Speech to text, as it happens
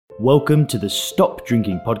Welcome to the Stop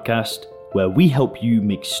Drinking podcast, where we help you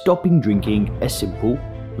make stopping drinking a simple,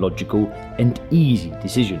 logical, and easy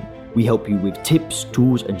decision. We help you with tips,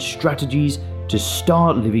 tools, and strategies to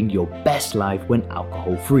start living your best life when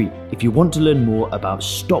alcohol-free. If you want to learn more about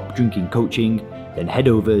stop drinking coaching, then head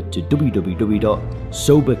over to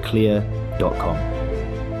www.soberclear.com.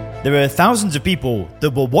 There are thousands of people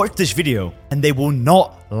that will watch this video and they will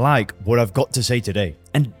not like what I've got to say today.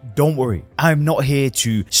 And don't worry, I'm not here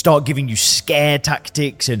to start giving you scare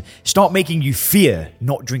tactics and start making you fear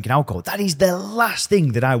not drinking alcohol. That is the last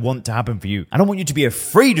thing that I want to happen for you. I don't want you to be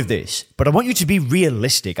afraid of this, but I want you to be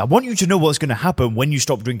realistic. I want you to know what's going to happen when you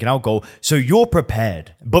stop drinking alcohol so you're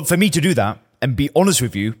prepared. But for me to do that and be honest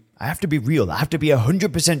with you, I have to be real. I have to be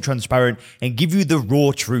 100% transparent and give you the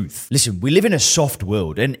raw truth. Listen, we live in a soft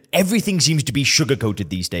world and everything seems to be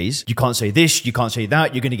sugar-coated these days. You can't say this, you can't say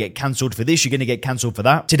that, you're going to get cancelled for this, you're going to get cancelled for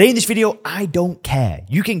that. Today in this video, I don't care.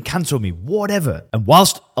 You can cancel me, whatever. And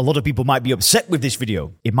whilst a lot of people might be upset with this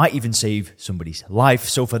video, it might even save somebody's life.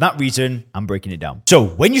 So for that reason, I'm breaking it down. So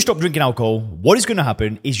when you stop drinking alcohol, what is going to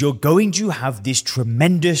happen is you're going to have this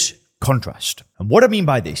tremendous contrast. And what I mean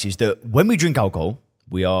by this is that when we drink alcohol,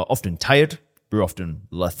 we are often tired, we're often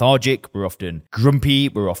lethargic, we're often grumpy,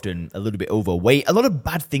 we're often a little bit overweight. A lot of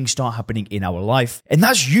bad things start happening in our life. And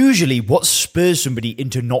that's usually what spurs somebody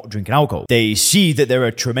into not drinking alcohol. They see that there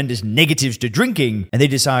are tremendous negatives to drinking and they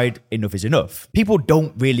decide enough is enough. People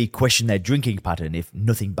don't really question their drinking pattern if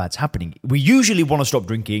nothing bad's happening. We usually want to stop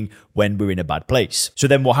drinking when we're in a bad place. So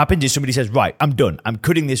then what happens is somebody says, right, I'm done. I'm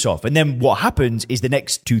cutting this off. And then what happens is the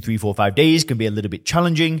next 2, 3, 4, 5 days can be a little bit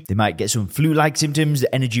challenging. They might get some flu-like symptoms.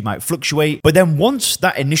 The energy might fluctuate. But then once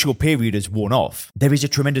that initial period is worn off, there is a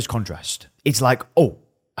tremendous contrast. It's like, oh,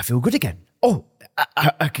 I feel good again. Oh,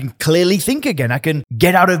 I can clearly think again. I can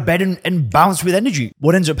get out of bed and bounce with energy.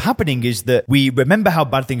 What ends up happening is that we remember how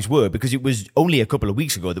bad things were because it was only a couple of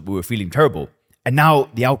weeks ago that we were feeling terrible. And now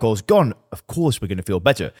the alcohol's gone. Of course, we're going to feel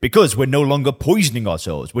better because we're no longer poisoning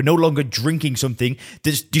ourselves. We're no longer drinking something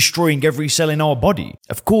that's destroying every cell in our body.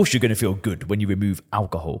 Of course, you're going to feel good when you remove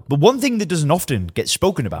alcohol. But one thing that doesn't often get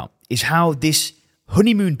spoken about is how this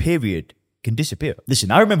honeymoon period can disappear. Listen,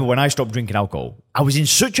 I remember when I stopped drinking alcohol, I was in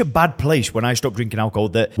such a bad place when I stopped drinking alcohol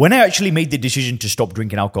that when I actually made the decision to stop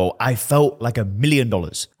drinking alcohol, I felt like $1 million.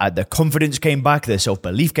 The confidence came back, the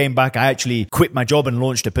self-belief came back. I actually quit my job and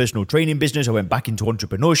launched a personal training business. I went back into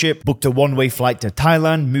entrepreneurship, booked a one-way flight to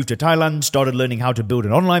Thailand, moved to Thailand, started learning how to build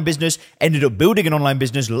an online business, ended up building an online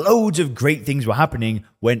business. Loads of great things were happening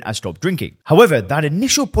when I stopped drinking. However, that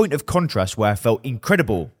initial point of contrast where I felt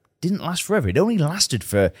incredible didn't last forever. It only lasted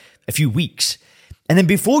for a few weeks. And then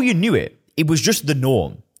before you knew it, it was just the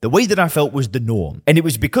norm. The way that I felt was the norm. And it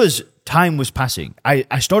was because time was passing.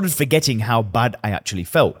 I started forgetting how bad I actually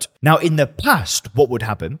felt. Now, in the past, what would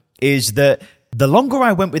happen is that the longer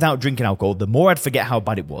I went without drinking alcohol, the more I'd forget how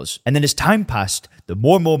bad it was. And then as time passed, the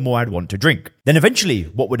more and more I'd want to drink. Then eventually,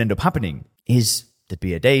 what would end up happening is there'd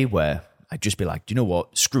be a day where I'd just be like, do you know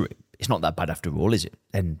what? Screw it. It's not that bad after all, is it?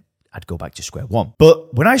 And I'd go back to square one.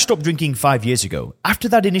 But when I stopped drinking 5 years ago, after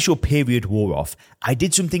that initial period wore off, I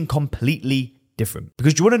did something completely different.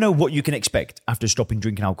 Because you want to know what you can expect after stopping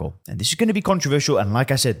drinking alcohol. And this is going to be controversial. And like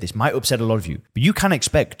I said, this might upset a lot of you. But you can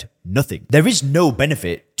expect nothing. There is no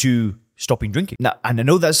benefit to stopping drinking. Now, and I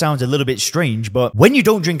know that sounds a little bit strange, but when you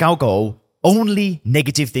don't drink alcohol, only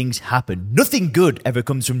negative things happen. Nothing good ever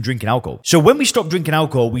comes from drinking alcohol. So when we stop drinking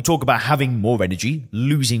alcohol, we talk about having more energy,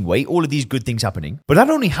 losing weight, all of these good things happening. But that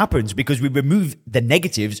only happens because we remove the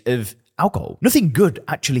negatives of alcohol. Nothing good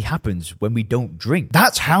actually happens when we don't drink.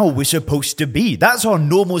 That's how we're supposed to be. That's our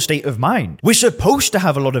normal state of mind. We're supposed to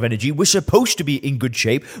have a lot of energy. We're supposed to be in good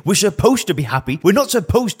shape. We're supposed to be happy. We're not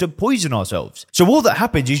supposed to poison ourselves. So all that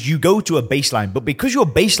happens is you go to a baseline, but because your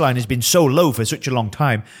baseline has been so low for such a long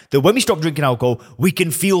time that when we stop drinking alcohol, we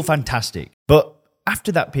can feel fantastic. But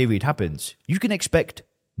after that period happens, you can expect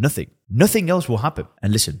nothing. Nothing else will happen.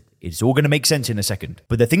 And listen, it's all going to make sense in a second.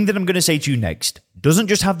 But the thing that I'm going to say to you next doesn't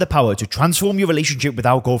just have the power to transform your relationship with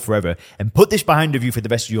alcohol forever and put this behind of you for the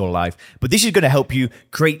rest of your life, but this is going to help you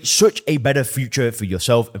create such a better future for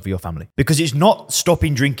yourself and for your family. Because it's not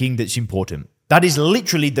stopping drinking that's important. That is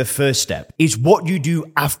literally the first step. It's what you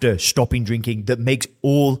do after stopping drinking that makes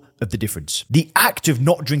all of the difference. The act of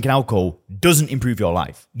not drinking alcohol doesn't improve your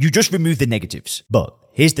life. You just remove the negatives. But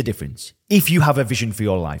here's the difference. If you have a vision for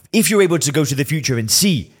your life, if you're able to go to the future and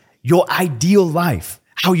see your ideal life,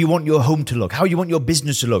 how you want your home to look, how you want your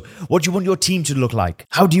business to look, what you want your team to look like,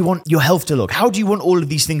 how do you want your health to look, how do you want all of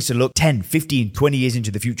these things to look 10, 15, 20 years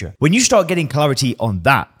into the future? When you start getting clarity on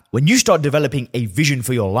that, when you start developing a vision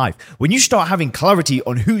for your life, when you start having clarity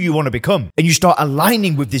on who you want to become, and you start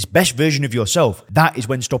aligning with this best version of yourself, that is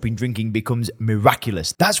when stopping drinking becomes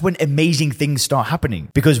miraculous. That's when amazing things start happening.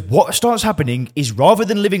 Because what starts happening is, rather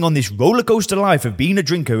than living on this roller coaster life of being a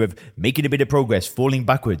drinker, of making a bit of progress, falling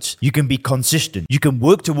backwards, you can be consistent. You can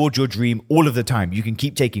work towards your dream all of the time. You can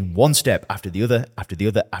keep taking one step after the other, after the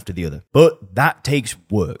other, after the other. But that takes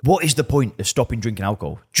work. What is the point of stopping drinking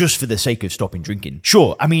alcohol just for the sake of stopping drinking?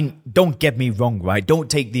 Sure, I mean, don't get me wrong, right? Don't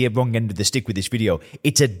take the wrong end of the stick with this video.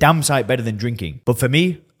 It's a damn sight better than drinking. But for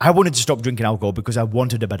me, I wanted to stop drinking alcohol because I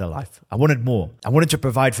wanted a better life. I wanted more. I wanted to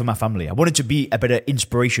provide for my family. I wanted to be a better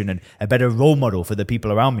inspiration and a better role model for the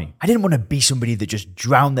people around me. I didn't want to be somebody that just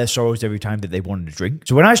drowned their sorrows every time that they wanted to drink.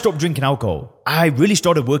 So when I stopped drinking alcohol, I really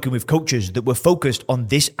started working with coaches that were focused on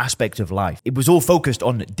this aspect of life. It was all focused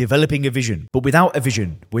on developing a vision. But without a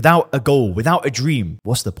vision, without a goal, without a dream,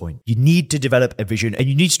 what's the point? You need to develop a vision, and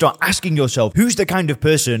you need to start asking yourself, who's the kind of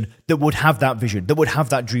person that would have that vision, that would have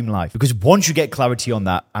that dream life? Because once you get clarity on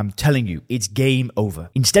that, I'm telling you, it's game over.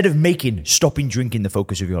 Instead of making stopping drinking the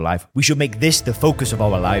focus of your life, we should make this the focus of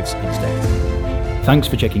our lives instead. Thanks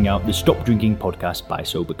for checking out the Stop Drinking podcast by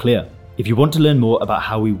Sober Clear. If you want to learn more about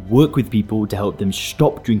how we work with people to help them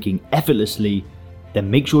stop drinking effortlessly, then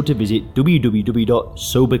make sure to visit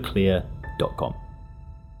www.soberclear.com.